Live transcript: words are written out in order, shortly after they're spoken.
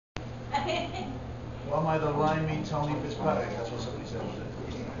Well, am I the limey Tony Fitzpatrick? That's what somebody said.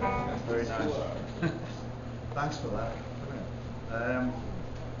 Very nice. Thanks for that.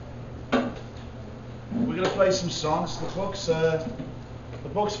 We're going to play some songs. The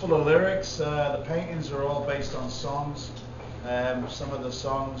book's full of lyrics. The paintings are all based on songs. Some of the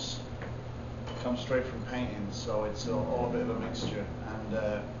songs come straight from paintings, so it's all a bit of a mixture. And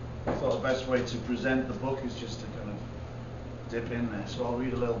I thought the best way to present the book is just to kind of dip in there. So I'll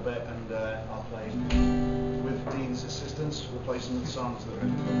read a little bit and I'll play with Dean's assistance. We'll play some of the songs that are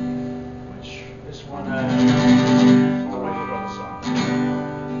in the book. Which this one is the Waco Brothers song.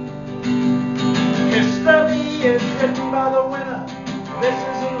 History is written by the winner. This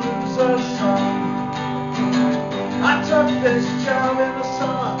is a loser's song. I took this job in the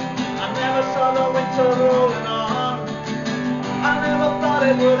summer. I never saw the winter rolling on. I never thought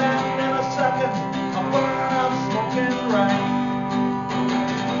it would end in a second. I'm burning out smoking rain.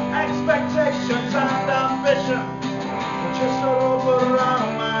 Expectations and ambition were just a rope around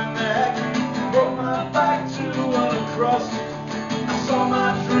my neck. Broke my back to a crust. I saw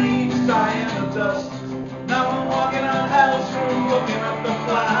my dreams die in the dust. Now I'm walking on hell's roof looking at the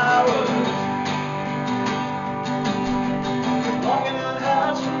flowers. Walking on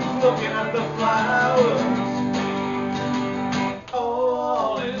hell's roof looking at the flowers.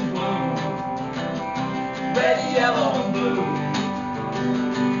 All in bloom. Red, yellow, and blue.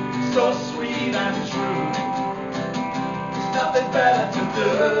 So sweet and true. There's nothing better to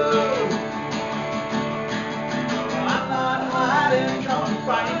do. I'm not hiding, come and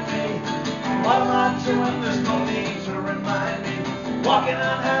find me. What am I doing? There's no need to remind me. Walking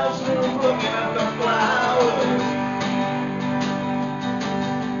on hell's roof, looking at the flowers.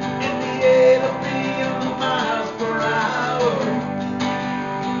 In the air to be in the miles per hour.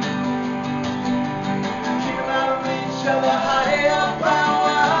 Keeping out of reach of the higher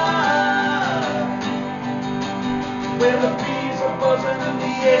power. Where the bees are buzzing in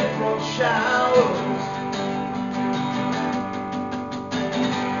the April showers.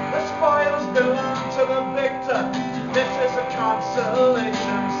 Spoils belong to the victor. This is a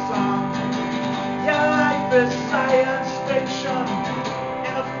consolation song. Your life is science fiction.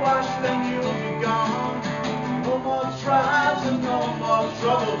 In a flash, then you'll be gone. No more trials and no more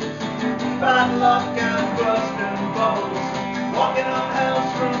troubles. Bad luck and bursting bubbles. Walking on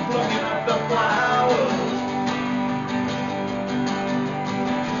hell's roof, looking at the flowers.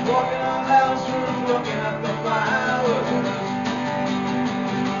 Walking on hell's roof, looking at the flowers.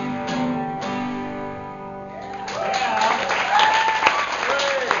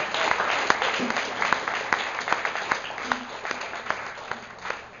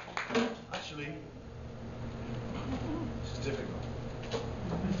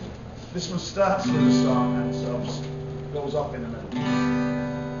 This one starts with a song and so goes up in a minute.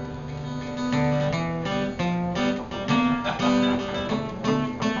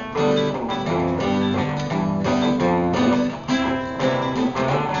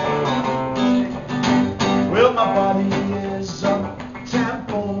 Well, my body is a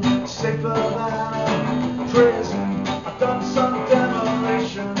temple, safer than a prison. I've done some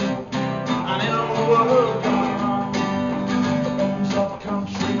demolition, and in a world gone wrong, the bones of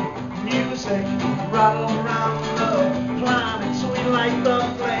country music rattle around the planet. So we light the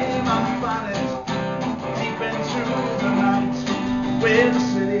flame and fan it deep into the night. Where the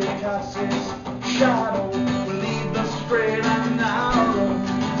city casts its shadow, we leave the straight and narrow.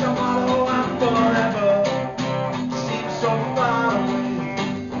 Tomorrow and forever seems so far away.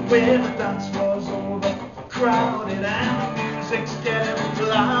 Where the dance floor's overcrowded and the music's getting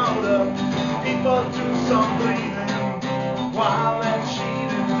louder. People do some breathing while they're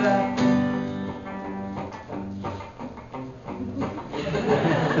cheating death.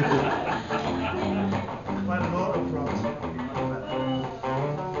 Quite an autoprompt.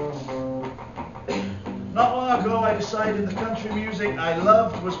 Not long ago I decided the country music I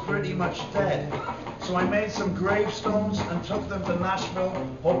loved was pretty much dead. So I made some gravestones and took them to Nashville,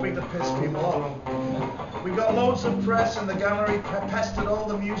 hoping to piss people off. We got loads of press and the gallery pestered all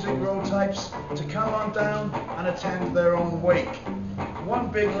the music row types to come on down and attend their own wake. One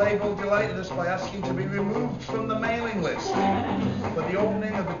big label delighted us by asking to be removed from the mailing list. But the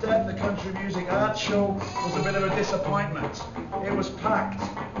opening of the Death the Country Music Art Show was a bit of a disappointment. It was packed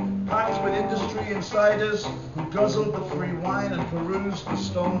with industry insiders who guzzled the free wine and perused the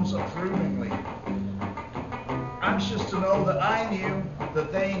stones approvingly. Anxious to know that I knew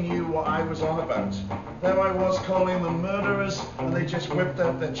that they knew what I was on about. There I was calling them murderers, and they just whipped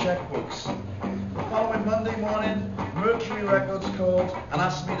out their checkbooks. The following Monday morning, Mercury Records called and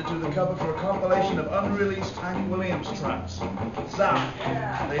asked me to do the cover for a compilation of unreleased Hank Williams tracks. Zap!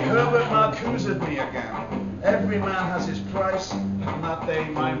 They Herbert accuses me again. Every man has his price, and that day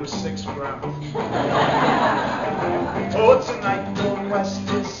mine was $6 grand. Oh, tonight the West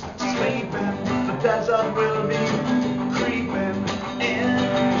is sleeping, the desert will be creeping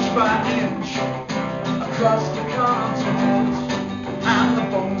inch by inch across the continent, and the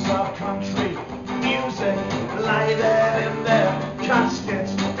bones of country music lie there in their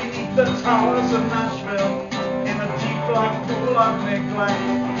caskets beneath the towers of Nashville in a deep black pool of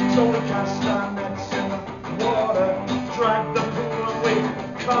neglect. So we cast our nets in the water, drag the pool and we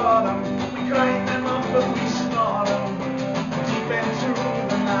caught them. We grind them up and we snort them deep into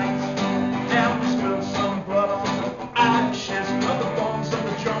the night, and we spilled some blood on the ashes of the bones of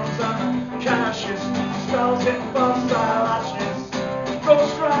the drums and the caches, skulls in fossil ashes,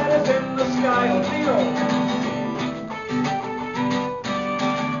 ghost riders in the sky. O'Neill.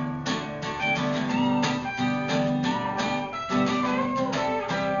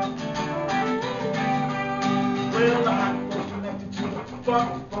 Well, the hack was connected to the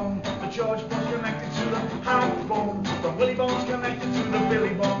fuck bone, the George bone's connected to the hack bone, the Willie bone's connected to the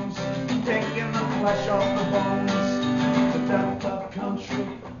Billy bones, taking the flesh off the bones. The death of country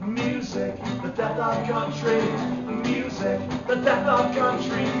music, the death of country music, the death of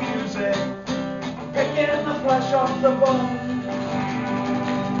country music, picking the flesh off the bones.